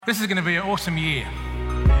This is going to be an awesome year.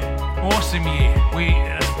 Awesome year.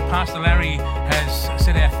 Pastor Larry has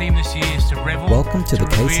said our theme this year is to revel. Welcome to the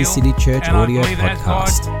Casey City Church audio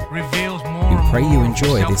podcast. Reveals more We and pray more you of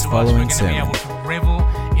enjoy himself this to us. following We're going sermon. to be able to revel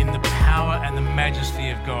in the power and the majesty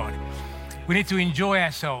of God. We need to enjoy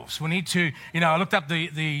ourselves. We need to, I looked up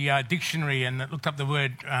the dictionary and looked up the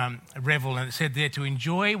word revel, and it said there to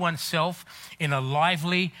enjoy oneself in a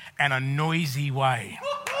lively and a noisy way.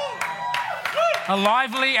 A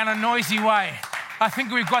lively and a noisy way. I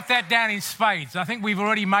think we've got that down in spades. I think we've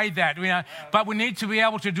already made that, but we need to be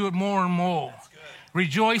able to do it more and more.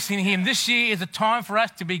 Rejoice in Him. This year is a time for us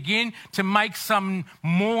to begin to make some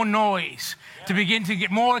more noise, to begin to get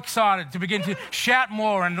more excited, to begin to shout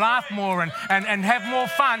more and laugh more and have more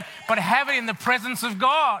fun, but have it in the presence of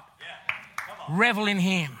God. Revel in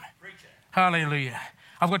Him. Hallelujah.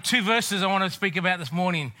 I've got two verses I want to speak about this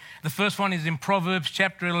morning. The first one is in Proverbs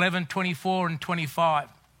chapter 11, 24 and 25.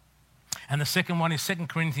 And the second one is 2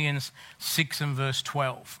 Corinthians 6 and verse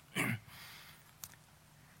 12.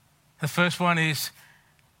 The first one is,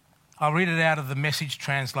 I'll read it out of the Message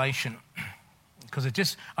translation, because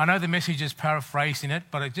I know the Message is paraphrasing it,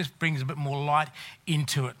 but it just brings a bit more light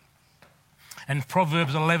into it. And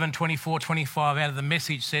Proverbs 11, 24, 25 out of the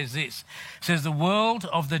Message says this. It says, the world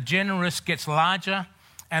of the generous gets larger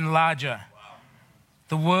and larger. Wow.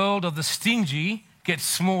 The world of the stingy gets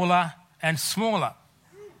smaller and smaller.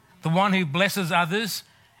 The one who blesses others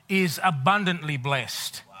is abundantly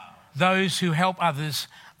blessed. Wow. Those who help others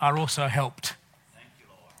are also helped. Thank you,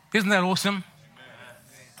 Lord. Isn't that awesome? Amen.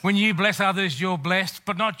 When you bless others, you're blessed,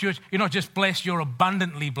 but you're not just blessed, you're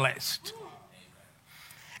abundantly blessed.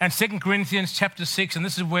 And 2 Corinthians chapter 6, and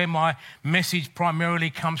this is where my message primarily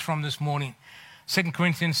comes from this morning. 2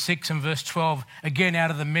 Corinthians 6 and verse 12, again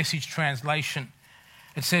out of the Message translation.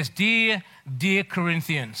 It says, dear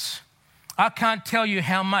Corinthians, I can't tell you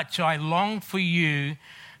how much I long for you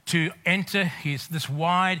to enter this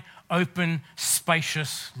wide, open,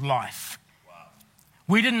 spacious life. Wow.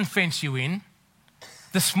 We didn't fence you in.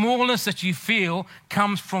 The smallness that you feel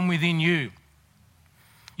comes from within you.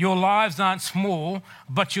 Your lives aren't small,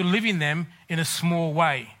 but you're living them in a small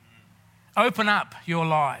way. Open up your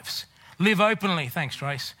lives. Live openly. Thanks,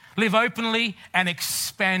 Trace. Live openly and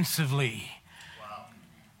expansively. Wow.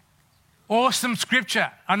 Awesome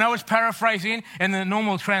scripture. I know it's paraphrasing, and the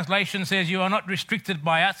normal translation says you are not restricted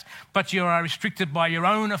by us, but you are restricted by your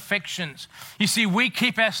own affections. You see, we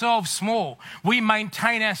keep ourselves small. We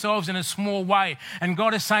maintain ourselves in a small way. And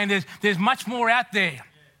God is saying there's much more out there.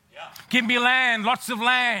 Yeah. Give me land, lots of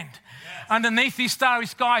land. Yes. Underneath these starry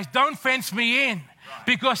skies, don't fence me in.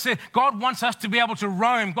 Because God wants us to be able to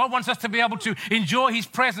roam. God wants us to be able to enjoy His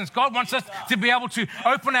presence. God wants us to be able to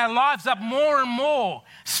open our lives up more and more,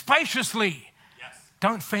 spaciously. Yes.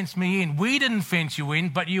 Don't fence me in. We didn't fence you in,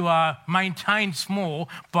 but you are maintained small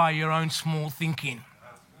by your own small thinking.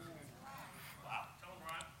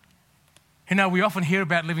 We often hear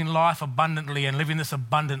about living life abundantly and living this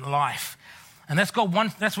abundant life. And that's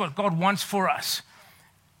what God wants for us.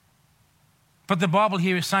 But the Bible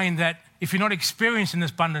here is saying that if you're not experiencing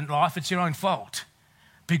this abundant life, it's your own fault,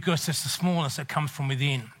 because it's the smallness that comes from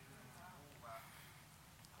within.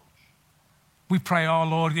 We pray, oh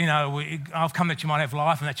Lord, I've come that you might have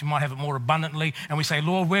life and that you might have it more abundantly. And we say,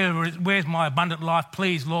 Lord, where's my abundant life?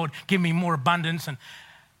 Please, Lord, give me more abundance. And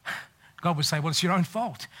God would say, well, it's your own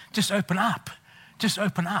fault. Just open up. Just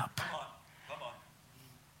open up.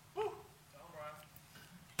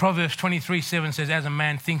 Proverbs 23:7 says, as a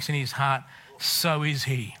man thinks in his heart, so is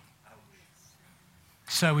he.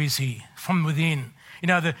 So is he. From within.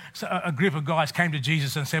 A group of guys came to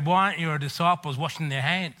Jesus and said, why aren't your disciples washing their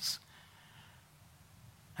hands?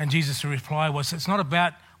 And Jesus' reply was, it's not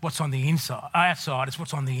about what's on the outside, it's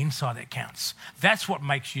what's on the inside that counts. That's what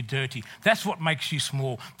makes you dirty. That's what makes you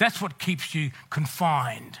small. That's what keeps you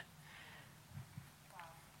confined.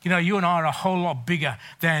 You and I are a whole lot bigger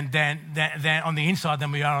than on the inside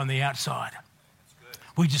than we are on the outside.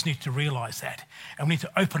 We just need to realize that. And we need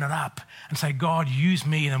to open it up and say, God, use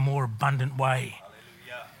me in a more abundant way.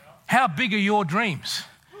 Hallelujah. How big are your dreams?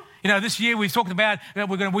 This year we've talked about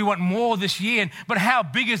we want more this year, but how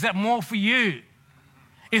big is that more for you?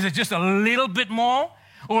 Is it just a little bit more,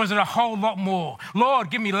 or is it a whole lot more?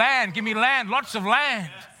 Lord, give me land, lots of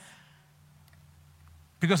land. Yes.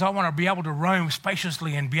 Because I want to be able to roam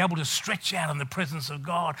spaciously and be able to stretch out in the presence of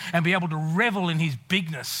God and be able to revel in His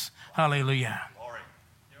bigness. Hallelujah.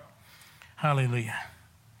 Hallelujah.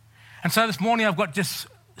 And so this morning I've got just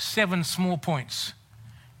 7 small points,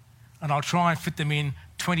 and I'll try and fit them in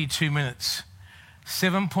 22 minutes.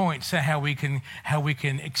 7 points of how we can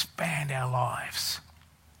expand our lives.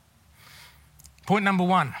 Point number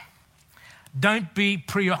 1, don't be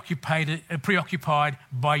preoccupied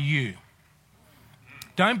by you.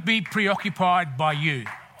 Don't be preoccupied by you.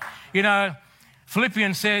 You know,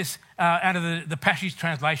 Philippians says, out of the Passion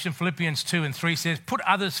Translation, Philippians 2 and 3 says, put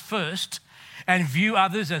others first and view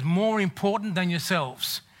others as more important than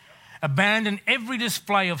yourselves. Abandon every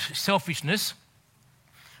display of selfishness.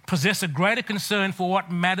 Possess a greater concern for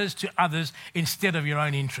what matters to others instead of your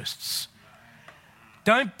own interests.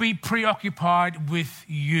 Don't be preoccupied with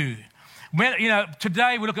you. When, you know,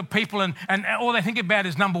 today we look at people and all they think about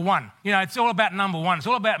is number 1. You know, it's all about number 1. It's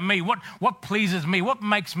all about me. What pleases me? What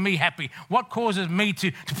makes me happy? What causes me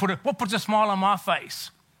to what puts a smile on my face?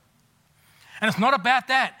 And it's not about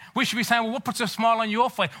that. We should be saying, well, what puts a smile on your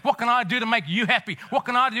face? What can I do to make you happy? What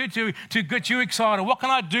can I do to get you excited? What can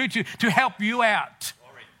I do to help you out?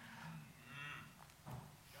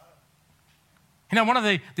 You know, one of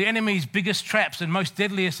the enemy's biggest traps and most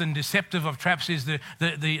deadliest and deceptive of traps is the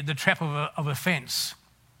trap of offence.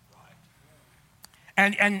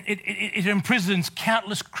 And it imprisons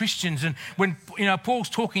countless Christians. And when, you know, Paul's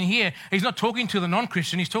talking here, he's not talking to the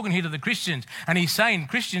non-Christian, he's talking here to the Christians. And he's saying,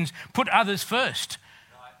 Christians, put others first.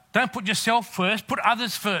 Don't put yourself first, put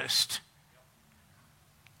others first.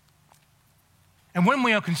 And when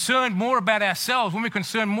we are concerned more about ourselves, when we're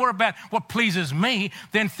concerned more about what pleases me,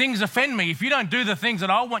 then things offend me. If you don't do the things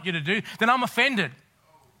that I want you to do, then I'm offended.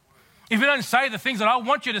 If you don't say the things that I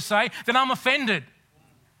want you to say, then I'm offended.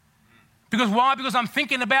 Because why? Because I'm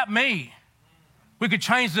thinking about me. We could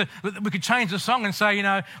change the song and say, you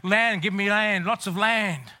know, land, give me land, lots of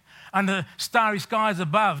land, under starry skies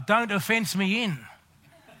above. Don't offence me in.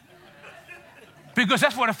 Because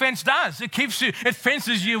that's what offence does. It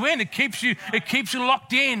fences you in. It keeps you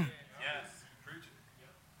locked in.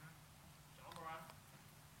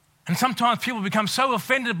 And sometimes people become so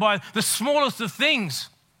offended by the smallest of things.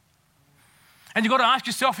 And you've got to ask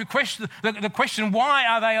yourself the question, why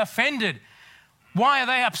are they offended? Why are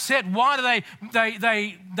they upset? Why do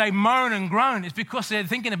they moan and groan? It's because they're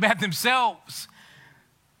thinking about themselves.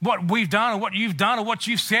 What we've done or what you've done or what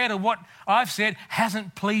you've said or what I've said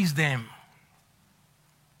hasn't pleased them.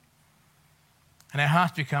 And our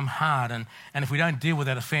hearts become hard, and if we don't deal with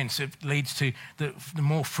that offence, it leads to the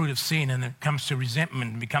more fruit of sin, and it comes to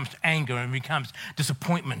resentment, and becomes anger, and becomes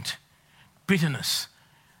disappointment, bitterness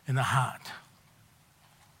in the heart.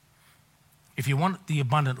 If you want the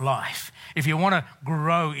abundant life, if you want to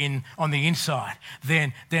grow on the inside,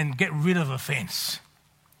 then get rid of offence.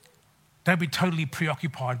 Don't be totally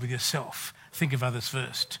preoccupied with yourself. Think of others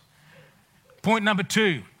first. Point number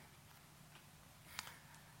 2.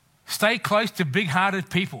 Stay close to big-hearted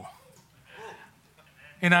people.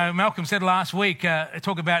 You know, Malcolm said last week,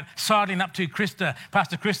 talk about sidling up to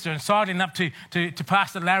Pastor Krista, and sidling up to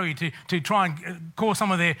Pastor Larry to try and cause some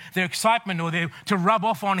of their excitement or to rub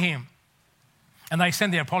off on him. And they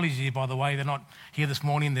send their apologies, by the way. They're not here this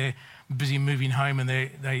morning. They're busy moving home, and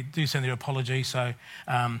they do send their apologies. So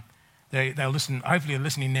they'll listen. Hopefully they're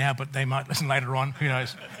listening now, but they might listen later on. Who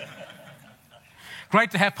knows?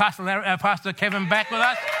 Great to have Pastor Kevin back with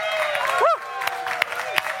us.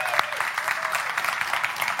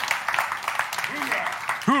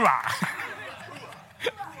 Hoorah!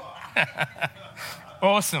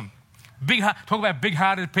 Awesome. Talk about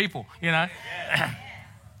big-hearted people, you know.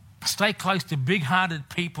 Stay close to big-hearted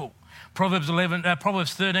people. Proverbs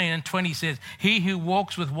 13 and 20 says, he who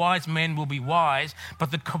walks with wise men will be wise,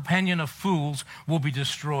 but the companion of fools will be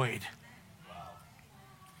destroyed.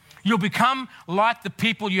 You'll become like the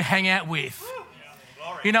people you hang out with.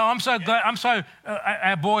 You know, I'm so glad.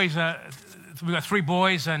 Our boys, we've got 3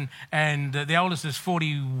 boys, and the oldest is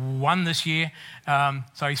 41 this year,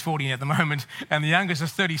 so he's 40 at the moment, and the youngest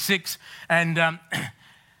is 36. And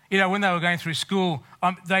you know, when they were going through school,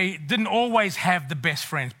 they didn't always have the best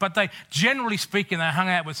friends, but generally speaking, they hung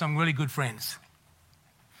out with some really good friends.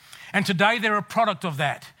 And today they're a product of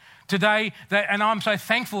that. And I'm so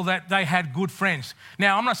thankful that they had good friends.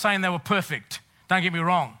 Now, I'm not saying they were perfect. Don't get me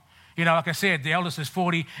wrong. You know, like I said, the eldest is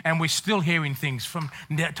 40, and we're still hearing things. From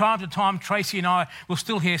time to time, Tracy and I will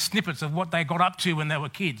still hear snippets of what they got up to when they were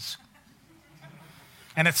kids.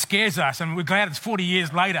 And it scares us, and we're glad it's 40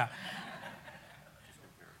 years later.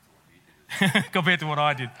 Compared to what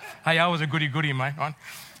I did. Hey, I was a goody-goody, mate, right?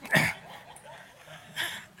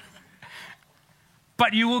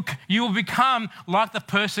 But you will become like the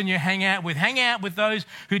person you hang out with. Hang out with those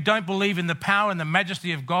who don't believe in the power and the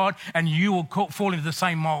majesty of God, and you will fall into the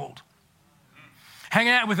same mold. Hang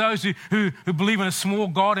out with those who believe in a small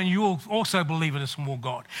God, and you will also believe in a small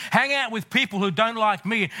God. Hang out with people who don't like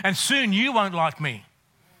me, and soon you won't like me.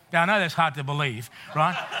 Now, I know that's hard to believe,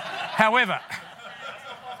 right? However,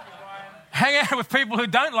 Hang out with people who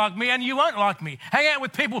don't like me and you won't like me. Hang out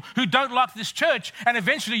with people who don't like this church and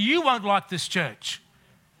eventually you won't like this church.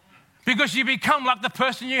 Because you become like the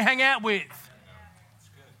person you hang out with.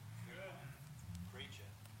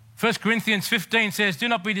 1 Corinthians 15 says, do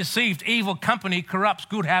not be deceived. Evil company corrupts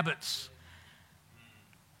good habits.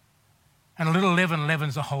 And a little leaven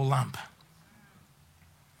leavens the whole lump.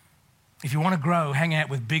 If you want to grow, hang out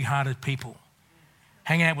with big-hearted people.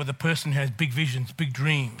 Hang out with the person who has big visions, big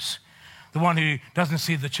dreams. The one who doesn't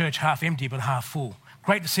see the church half empty but half full.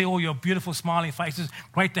 Great to see all your beautiful smiling faces.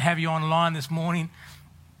 Great to have you online this morning.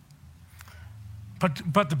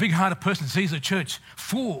 But the big-hearted person sees the church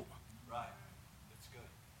full. Right. That's good.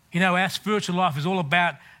 You know, our spiritual life is all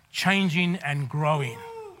about changing and growing.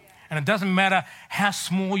 And it doesn't matter how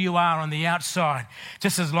small you are on the outside,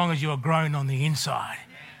 just as long as you are growing on the inside.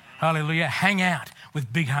 Hallelujah. Hang out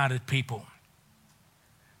with big-hearted people.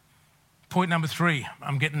 Point number 3,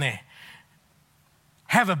 I'm getting there.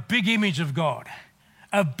 Have a big image of God.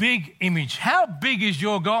 A big image. How big is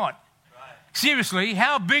your God? Right. Seriously,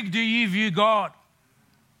 how big do you view God?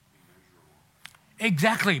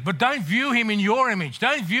 Exactly, but don't view him in your image.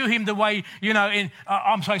 Don't view him the way,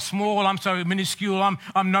 I'm so small, I'm so minuscule,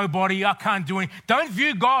 I'm nobody, I can't do anything. Don't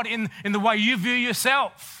view God in the way you view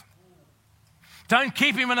yourself. Don't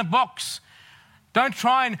keep him in a box. Don't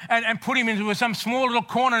try and put him into some small little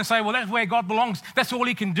corner and say, well, that's where God belongs. That's all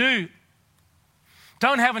he can do.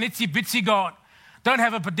 Don't have an itsy-bitsy God. Don't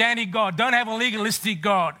have a pedantic God. Don't have a legalistic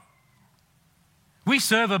God. We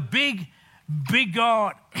serve a big, big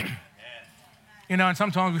God. And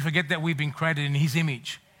sometimes we forget that we've been created in his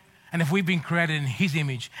image. And if we've been created in his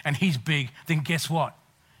image and he's big, then guess what?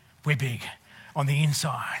 We're big on the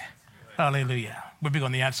inside. Hallelujah. We're big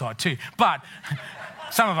on the outside too. But,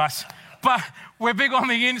 some of us, but we're big on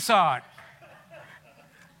the inside.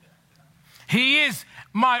 He is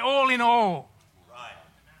my all in all.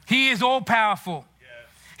 He is all powerful.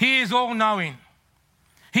 He is all knowing.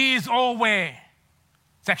 He is all where.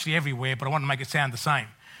 It's actually everywhere, but I want to make it sound the same.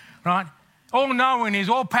 Right? All knowing, he's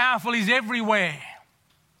all powerful, he's everywhere.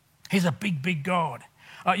 He's a big, big God.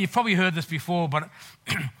 You've probably heard this before, but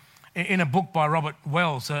in a book by Robert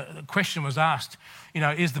Wells, the question was asked,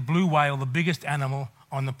 is the blue whale the biggest animal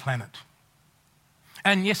on the planet?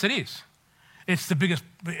 And yes, it is. It's the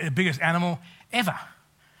biggest animal ever.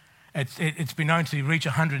 It's been known to reach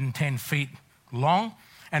 110 feet long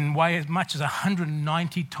and weigh as much as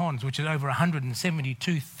 190 tons, which is over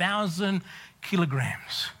 172,000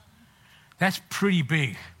 kilograms. That's pretty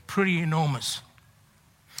big, pretty enormous.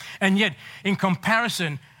 And yet, in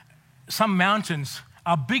comparison, some mountains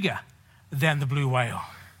are bigger than the blue whale.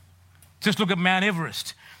 Just look at Mount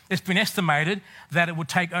Everest. It's been estimated that it would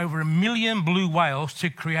take over 1 million blue whales to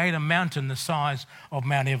create a mountain the size of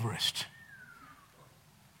Mount Everest.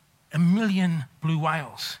 1 million blue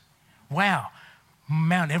whales. Wow,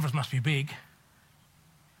 Mount Everest must be big.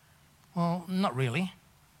 Well, not really.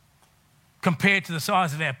 Compared to the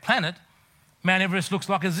size of our planet, Mount Everest looks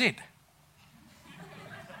like a zit.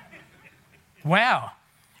 Wow,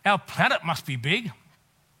 our planet must be big.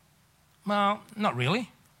 Well, not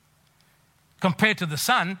really. Compared to the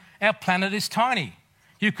sun, our planet is tiny.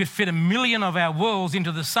 You could fit 1 million of our worlds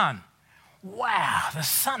into the sun. Wow, the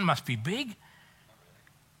sun must be big.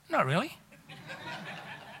 Not really.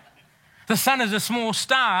 The sun is a small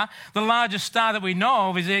star. The largest star that we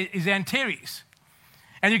know of is Antares.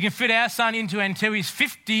 And you can fit our sun into Antares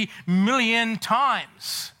 50 million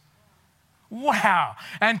times. Wow,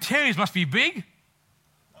 Antares must be big.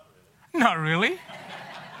 Not really.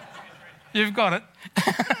 You've got it.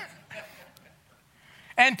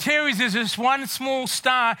 Antares is just one small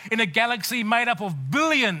star in a galaxy made up of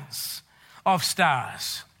billions of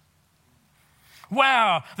stars.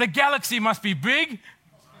 Wow, the galaxy must be big.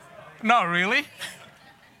 Not really.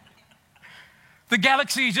 The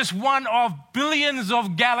galaxy is just one of billions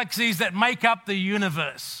of galaxies that make up the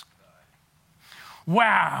universe.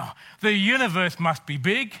 Wow, the universe must be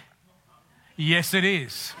big. Yes, it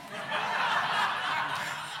is.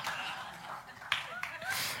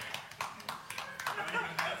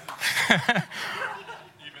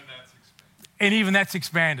 And even that's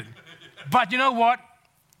expanded. But you know what?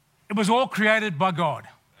 It was all created by God.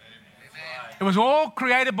 It was all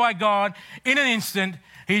created by God in an instant.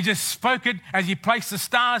 He just spoke it as he placed the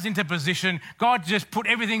stars into position. God just put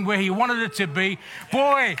everything where he wanted it to be.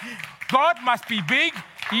 Boy, God must be big.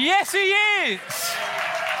 Yes, he is.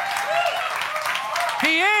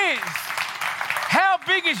 He is. How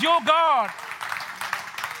big is your God?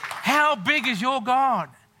 How big is your God?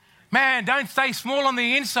 Man, don't stay small on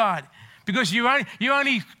the inside because you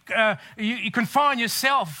confine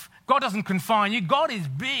yourself. God doesn't confine you. God is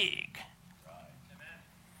big.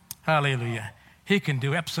 Hallelujah. He can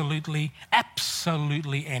do absolutely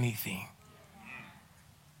anything.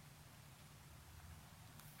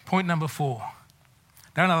 Point number 4.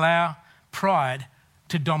 Don't allow pride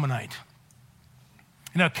to dominate.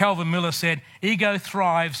 You know, Calvin Miller said, ego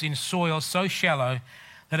thrives in soil so shallow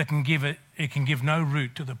that it can give no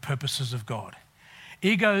root to the purposes of God.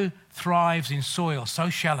 Ego thrives in soil so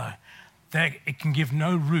shallow that it can give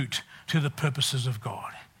no root to the purposes of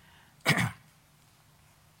God.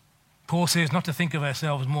 Paul says not to think of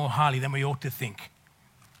ourselves more highly than we ought to think.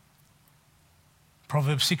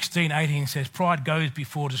 Proverbs 16:18 says, pride goes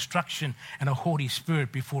before destruction and a haughty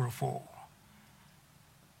spirit before a fall.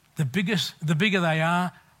 The bigger they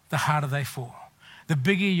are, the harder they fall. The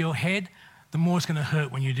bigger your head, the more it's going to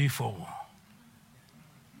hurt when you do fall.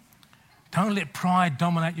 Don't let pride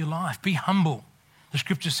dominate your life. Be humble. The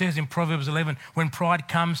scripture says in Proverbs 11, when pride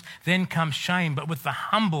comes, then comes shame, but with the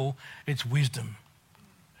humble, it's wisdom.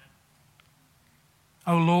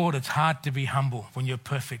 Oh Lord, it's hard to be humble when you're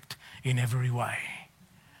perfect in every way.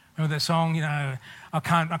 Remember that song, you know, I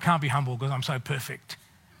can't be humble because I'm so perfect.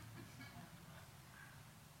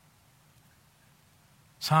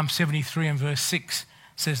 Psalm 73 and verse 6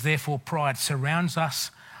 says, therefore pride surrounds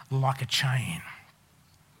us like a chain.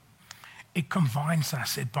 It confines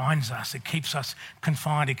us, it binds us, it keeps us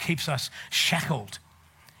confined, it keeps us shackled.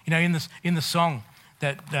 You know, in the song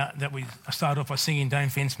that we started off by singing, Don't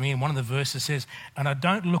Fence Me, and one of the verses says, and I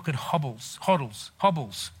don't look at hobbles,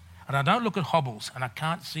 and I don't look at hobbles, and I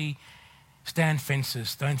can't stand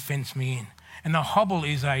fences, don't fence me in. And the hobble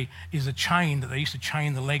is a chain that they used to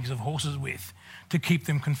chain the legs of horses with to keep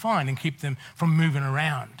them confined and keep them from moving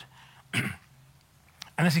around. And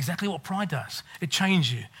that's exactly what pride does. It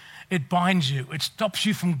chains you. It binds you. It stops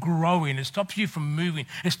you from growing. It stops you from moving.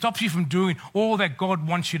 It stops you from doing all that God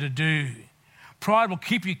wants you to do. Pride will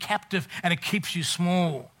keep you captive and it keeps you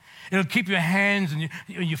small. It'll keep your hands and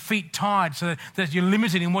your feet tied so that you're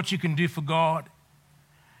limited in what you can do for God.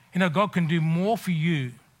 You know, God can do more for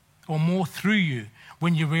you or more through you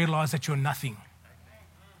when you realize that you're nothing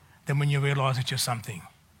than when you realize that you're something.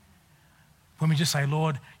 When we just say,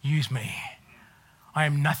 Lord, use me. I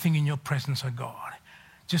am nothing in your presence, oh God.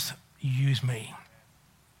 Just use me.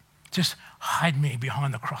 Just hide me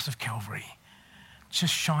behind the cross of Calvary.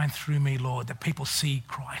 Just shine through me, Lord, that people see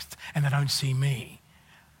Christ and they don't see me.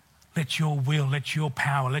 Let your will, let your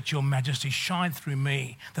power, let your majesty shine through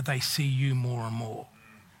me that they see you more and more.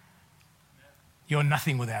 You're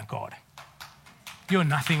nothing without God. You're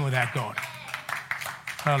nothing without God.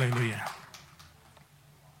 Hallelujah.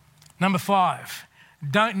 Number 5,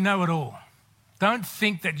 don't know it all. Don't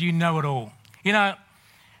think that you know it all. You know,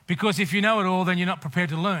 because if you know it all, then you're not prepared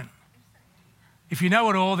to learn. If you know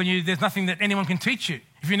it all, then there's nothing that anyone can teach you.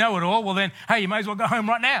 If you know it all, well then, hey, you may as well go home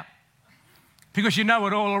right now because you know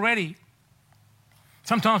it all already.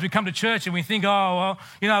 Sometimes we come to church and we think, oh, well,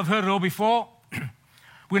 you know, I've heard it all before.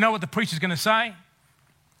 We know what the preacher's going to say.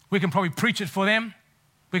 We can probably preach it for them.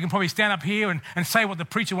 We can probably stand up here and say what the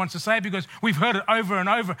preacher wants to say because we've heard it over and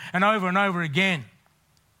over and over and over again.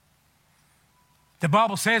 The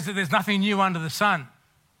Bible says that there's nothing new under the sun,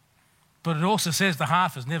 but it also says the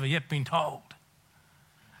half has never yet been told.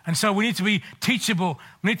 And so we need to be teachable.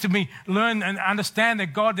 We need to learn and understand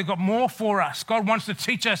that they've got more for us. God wants to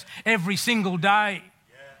teach us every single day.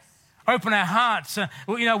 Yes. Open our hearts.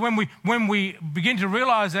 You know, when we begin to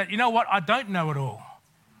realize that, you know what, I don't know it all.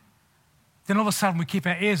 Then all of a sudden we keep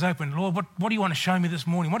our ears open. Lord, what do you want to show me this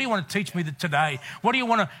morning? What do you want to teach me today? What do you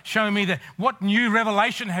want to show me that? What new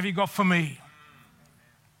revelation have you got for me?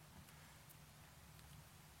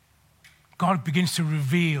 God begins to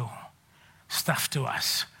reveal stuff to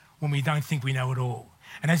us when we don't think we know it all.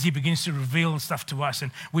 And as he begins to reveal stuff to us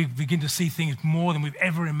and we begin to see things more than we've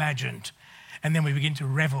ever imagined, and then we begin to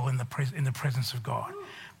revel in the presence of God,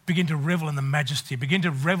 begin to revel in the majesty, begin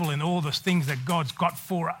to revel in all the things that God's got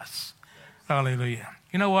for us. Hallelujah.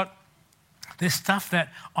 You know what? There's stuff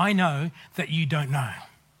that I know that you don't know.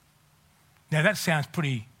 Now that sounds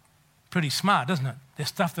pretty smart, doesn't it? There's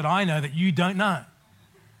stuff that I know that you don't know.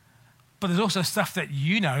 But there's also stuff that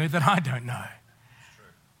you know that I don't know.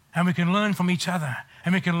 And we can learn from each other.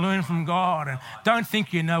 And we can learn from God. And don't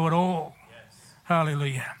think you know it all. Yes.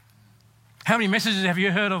 Hallelujah. How many messages have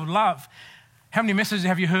you heard of love? How many messages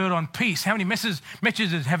have you heard on peace? How many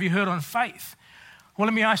messages have you heard on faith? Well,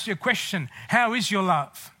 let me ask you a question. How is your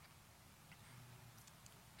love?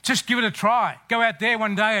 Just give it a try. Go out there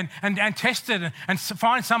one day and test it and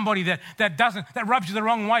find somebody that rubs you the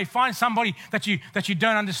wrong way. Find somebody that you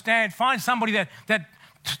don't understand. Find somebody that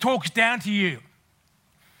talks down to you.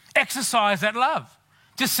 Exercise that love.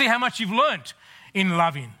 Just see how much you've learnt in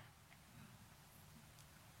loving.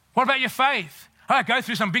 What about your faith? Go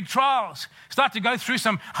through some big trials. Start to go through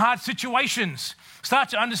some hard situations. Start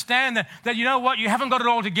to understand that you know what? You haven't got it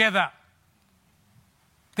all together.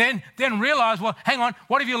 Then realize, well, hang on,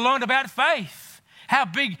 what have you learned about faith? How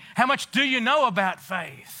much do you know about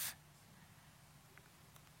faith?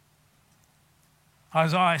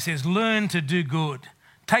 Isaiah says, learn to do good.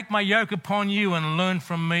 Take my yoke upon you and learn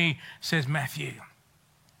from me, says Matthew.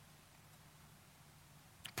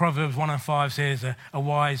 Proverbs 1:5 says, a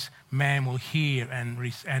wise man will hear and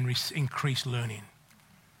increase learning.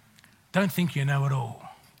 Don't think you know it all.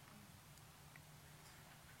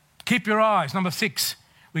 Keep your eyes. Number 6.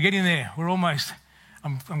 We're getting there. We're almost.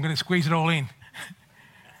 I'm going to squeeze it all in.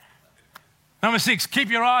 Number 6, keep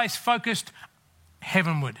your eyes focused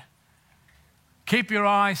heavenward. Keep your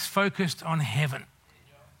eyes focused on heaven.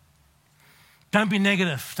 Don't be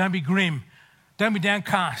negative. Don't be grim. Don't be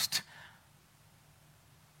downcast.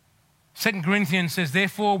 2 Corinthians says,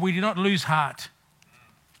 therefore we do not lose heart.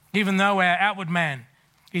 Even though our outward man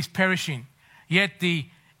is perishing, yet the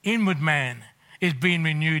inward man is being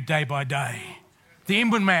renewed day by day. The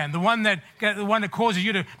inward man, the one that causes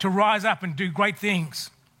you to rise up and do great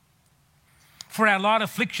things. For our light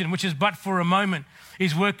affliction, which is but for a moment,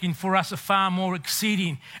 is working for us a far more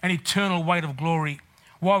exceeding and eternal weight of glory,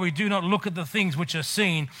 while we do not look at the things which are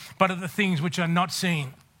seen, but at the things which are not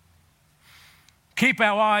seen. Keep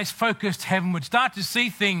our eyes focused heavenward. Start to see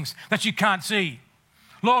things that you can't see.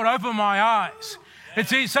 Lord, open my eyes.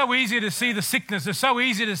 It's so easy to see the sickness. It's so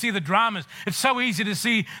easy to see the dramas. It's so easy to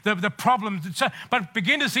see the problems. But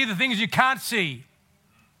begin to see the things you can't see.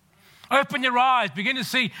 Open your eyes. Begin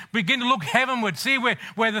to look heavenward. See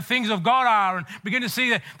where the things of God are, and begin to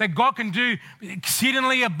see that God can do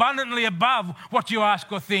exceedingly abundantly above what you ask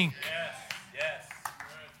or think. Yes.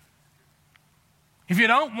 If you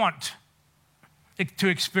don't want to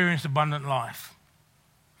experience abundant life,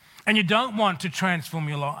 and you don't want to transform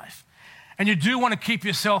your life, and you do want to keep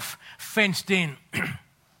yourself fenced in,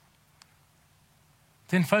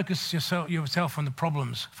 then focus yourself on the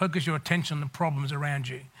problems. Focus your attention on the problems around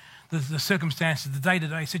you, the circumstances, the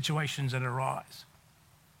day-to-day situations that arise.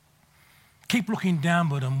 Keep looking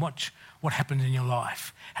downward and watch what happens in your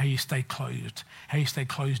life, how you stay closed, how you stay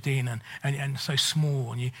closed in and so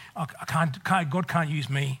small. And God can't use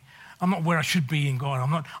me. I'm not where I should be in God. I'm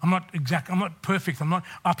not perfect. I'm not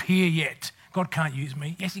up here yet. God can't use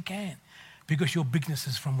me. Yes, he can, because your bigness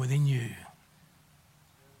is from within you.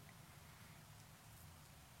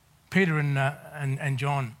 Peter and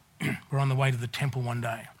John were on the way to the temple one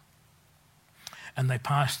day, and they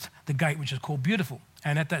passed the gate, which is called Beautiful.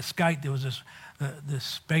 And at that gate, there was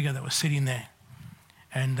this beggar that was sitting there,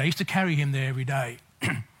 and they used to carry him there every day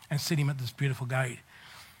and sit him at this beautiful gate.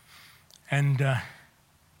 And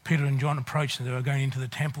Peter and John approached, and they were going into the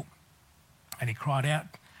temple, and he cried out.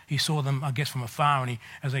 He saw them, I guess, from afar, and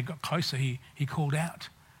as they got closer, he called out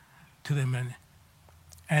to them.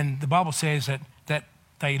 And the Bible says that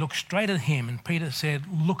they looked straight at him, and Peter said,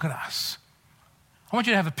 look at us. I want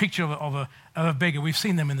you to have a picture of a beggar. We've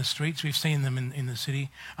seen them in the streets. We've seen them in the city.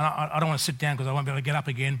 And I don't want to sit down because I won't be able to get up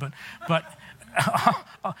again, but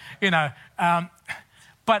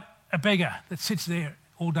but a beggar that sits there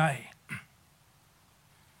all day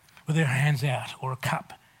with their hands out, or a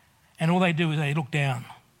cup, and all they do is they look down.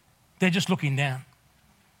 They're just looking down.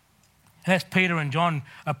 And as Peter and John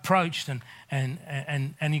approached, and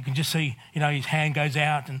you can just see, his hand goes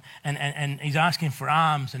out, and he's asking for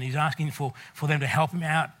alms, and he's asking for them to help him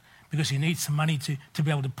out, because he needs some money to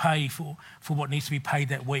be able to pay for what needs to be paid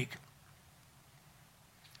that week.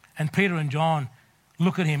 And Peter and John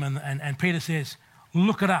look at him, and Peter says,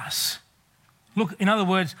 look at us. Look, in other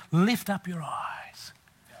words, lift up your eyes.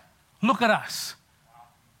 Look at us.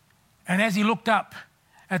 And as he looked up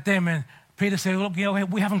at them, and Peter said, look,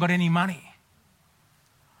 we haven't got any money,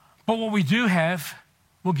 but what we do have,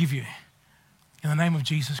 we'll give you. In the name of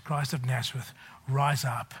Jesus Christ of Nazareth, rise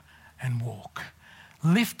up and walk.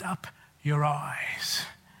 Lift up your eyes.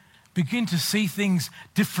 Begin to see things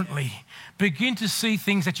differently. Begin to see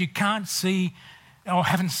things that you can't see or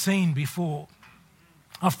haven't seen before.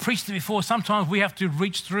 I've preached it before. Sometimes we have to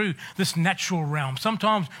reach through this natural realm.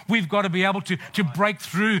 Sometimes we've got to be able to break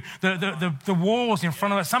through the walls in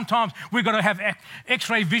front of us. Sometimes we've got to have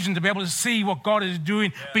X-ray vision to be able to see what God is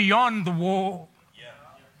doing beyond the wall.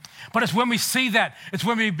 But it's when we see that, it's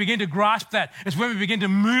when we begin to grasp that, it's when we begin to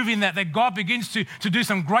move in that God begins to do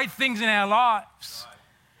some great things in our lives.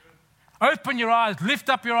 Open your eyes, lift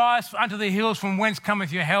up your eyes unto the hills from whence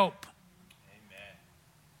cometh your help.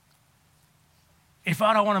 If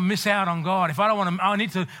I don't want to miss out on God, I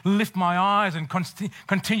need to lift my eyes and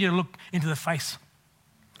continue to look into the face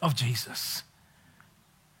of Jesus.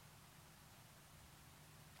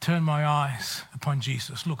 turn my eyes upon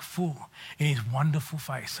Jesus, look full in his wonderful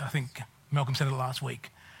face. I think Malcolm said it last week.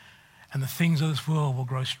 And the things of this world will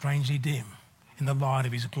grow strangely dim in the light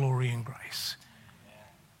of his glory and grace.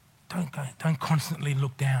 Don't constantly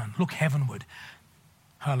look down. Look heavenward.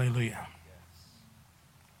 Hallelujah.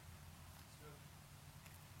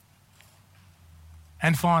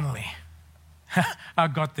 And finally, I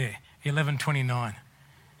got there, 11:29.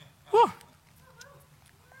 Woo.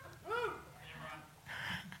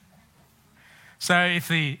 So if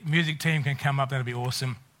the music team can come up, that'll be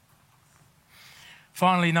awesome.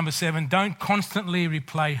 Finally, number 7, don't constantly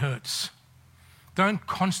replay hurts. Don't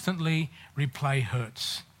constantly replay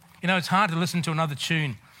hurts. You know, it's hard to listen to another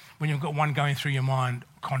tune when you've got one going through your mind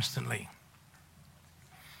constantly.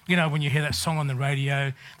 You know, when you hear that song on the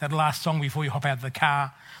radio, that last song before you hop out of the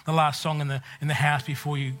car, the last song in the house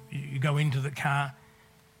before you go into the car,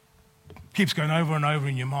 keeps going over and over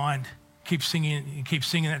in your mind. You keep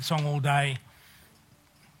singing that song all day.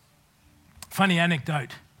 Funny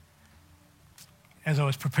anecdote. As I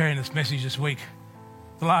was preparing this message this week,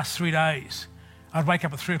 the last 3 days, I'd wake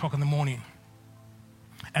up at 3 o'clock in the morning,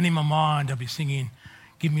 and in my mind I'd be singing,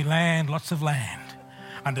 "Give me land, lots of land,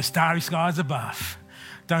 under starry skies above.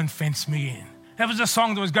 Don't fence me in." That was a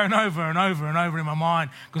song that was going over and over and over in my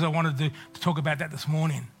mind because I wanted to talk about that this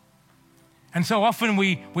morning. And so often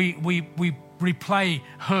we replay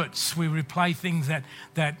hurts, we replay things that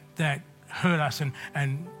hurt us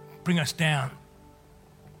and bring us down.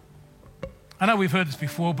 I know we've heard this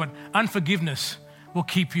before, but unforgiveness will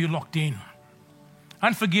keep you locked in.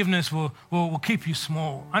 Unforgiveness will keep you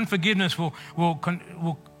small. Unforgiveness will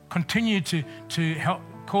continue to help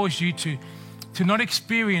cause you to not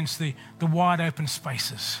experience the wide open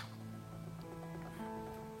spaces.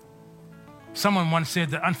 Someone once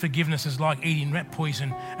said that unforgiveness is like eating rat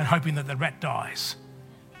poison and hoping that the rat dies.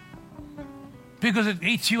 Because it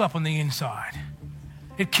eats you up on the inside.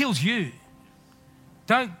 It kills you.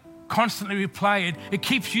 Don't constantly replay it. It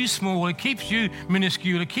keeps you small. It keeps you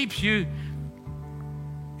minuscule. It keeps you...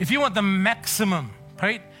 If you want the maximum,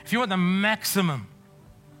 Pete, if you want the maximum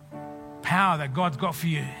power that God's got for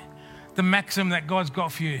you, the maximum that God's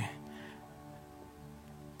got for you,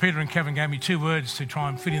 Peter and Kevin gave me 2 words to try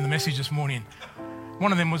and fit in the message this morning.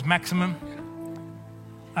 One of them was maximum,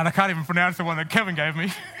 and I can't even pronounce the one that Kevin gave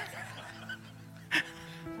me.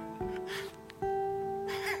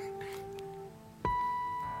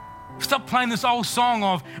 Stop playing this old song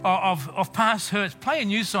of past hurts. Play a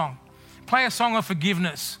new song. Play a song of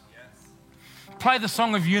forgiveness. Play the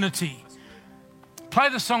song of unity. Play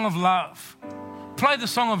the song of love. Play the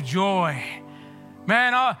song of joy.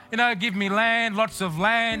 Man, give me land, lots of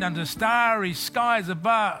land under starry skies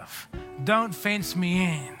above. Don't fence me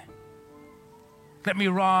in. Let me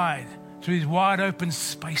ride through these wide open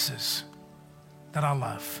spaces that I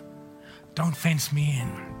love. Don't fence me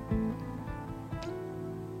in.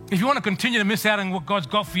 If you want to continue to miss out on what God's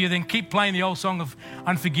got for you, then keep playing the old song of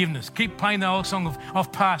unforgiveness. Keep playing the old song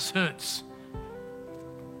of past hurts.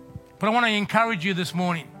 But I want to encourage you this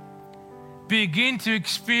morning. Begin to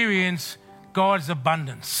experience God's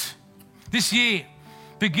abundance. This year,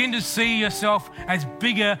 begin to see yourself as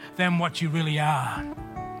bigger than what you really are.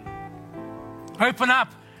 Open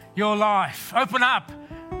up your life. Open up.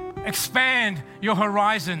 Expand your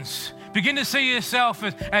horizons. Begin to see yourself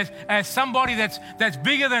as somebody that's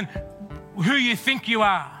bigger than who you think you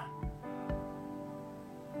are.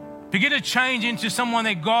 Begin to change into someone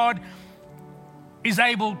that God is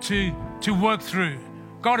able to work through.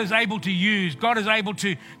 God is able to use. God is able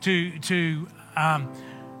to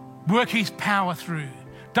work his power through.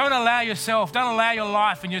 Don't allow your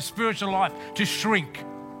life and your spiritual life to shrink.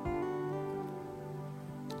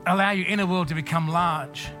 Allow your inner world to become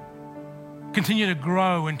large. Continue to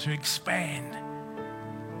grow and to expand.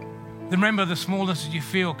 Remember, the smallness that you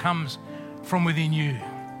feel comes from within you.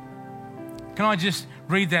 Can I just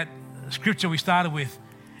read that scripture we started with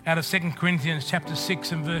out of 2 Corinthians chapter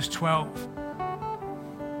 6 and verse 12?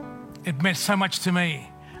 It meant so much to me,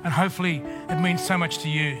 and hopefully it means so much to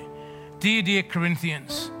you. Dear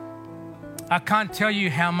Corinthians, I can't tell you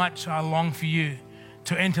how much I long for you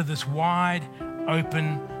to enter this wide,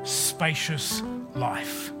 open, spacious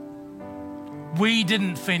life. We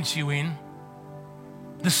didn't fence you in.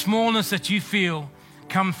 The smallness that you feel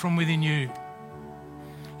comes from within you.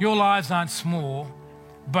 Your lives aren't small,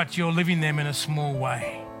 but you're living them in a small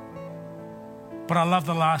way. But I love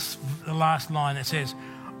the last line that says,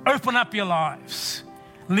 open up your lives.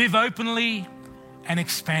 Live openly and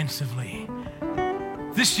expansively.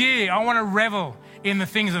 This year, I want to revel in the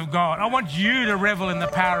things of God. I want you to revel in the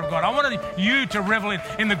power of God. I want you to revel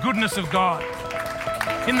in the goodness of God,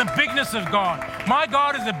 in the bigness of God. My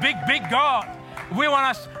God is a big, big God.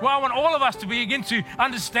 I want all of us to begin to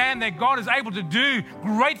understand that God is able to do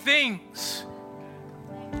great things.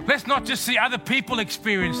 Let's not just see other people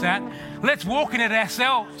experience that. Let's walk in it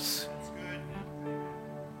ourselves.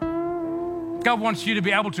 God wants you to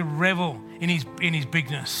be able to revel in His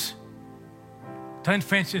bigness. Don't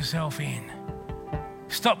fence yourself in.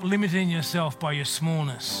 Stop limiting yourself by your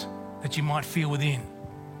smallness that you might feel within.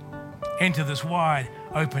 Enter this wide,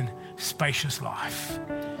 open, spacious life.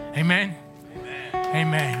 Amen?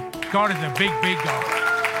 Amen. God is a big, big God.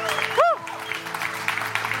 Woo!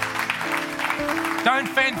 Don't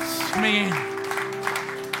fence me in.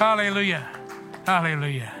 Hallelujah.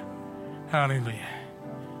 Hallelujah. Hallelujah.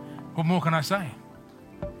 What more can I say?